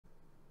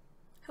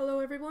Hello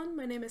everyone,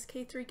 my name is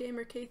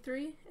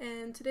K3GamerK3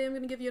 and today I'm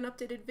going to give you an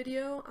updated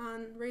video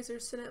on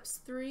Razer's Synapse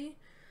 3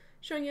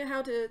 showing you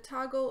how to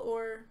toggle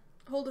or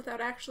hold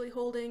without actually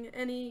holding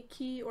any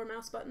key or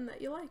mouse button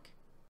that you like.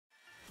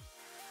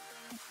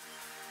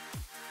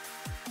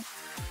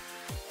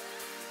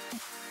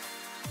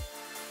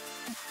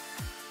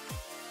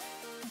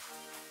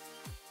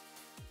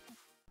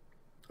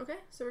 Okay,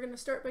 so we're going to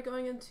start by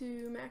going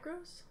into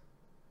macros.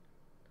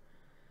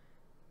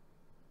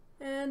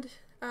 And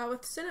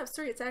with Synapse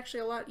 3 it's actually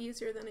a lot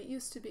easier than it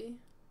used to be.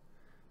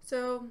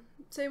 So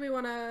say we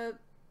want to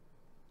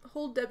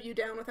hold W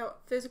down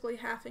without physically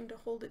having to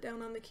hold it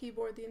down on the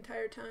keyboard the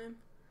entire time.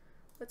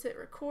 Let's hit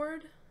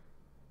record,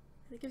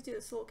 and it gives you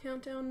this little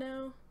countdown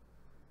now.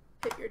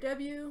 Hit your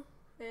W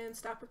and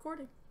stop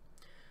recording.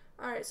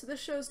 Alright, so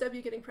this shows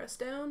W getting pressed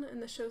down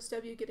and this shows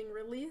W getting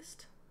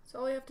released. So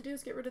all you have to do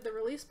is get rid of the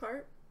release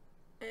part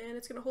and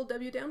it's going to hold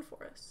W down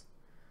for us.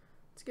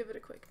 Let's give it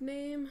a quick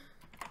name.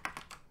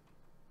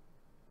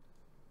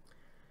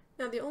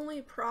 Now the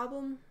only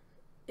problem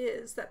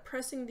is that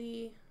pressing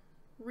the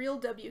real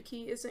W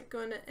key isn't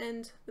going to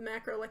end the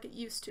macro like it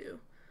used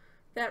to.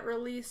 That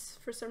release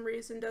for some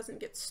reason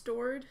doesn't get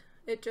stored.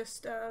 It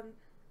just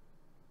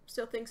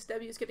still thinks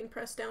W is getting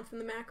pressed down from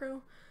the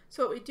macro.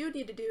 So what we do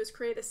need to do is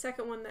create a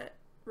second one that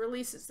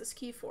releases this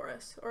key for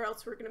us, or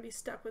else we're going to be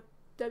stuck with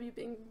W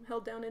being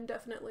held down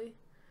indefinitely.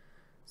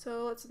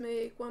 So let's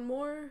make one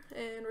more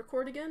and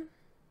record again.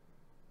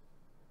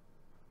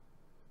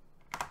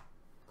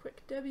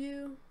 Quick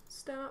W,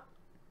 stop.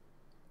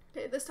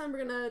 Okay, this time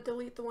we're going to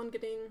delete the one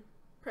getting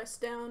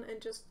pressed down and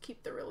just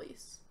keep the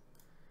release.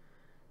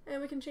 And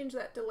we can change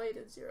that delay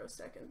to 0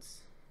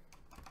 seconds.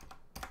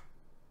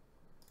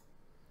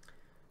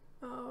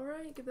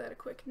 Alright, give that a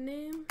quick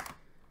name.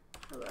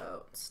 How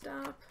about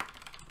stop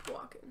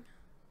walking?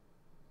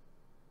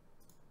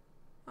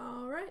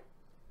 Alright.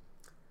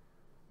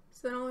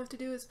 So then all we have to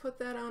do is put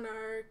that on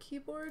our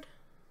keyboard.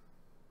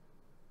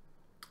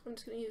 I'm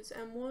just going to use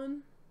M1.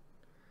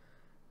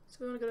 So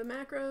we want to go to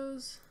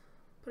macros,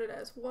 put it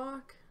as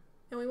walk,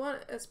 and we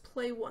want it as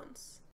play once.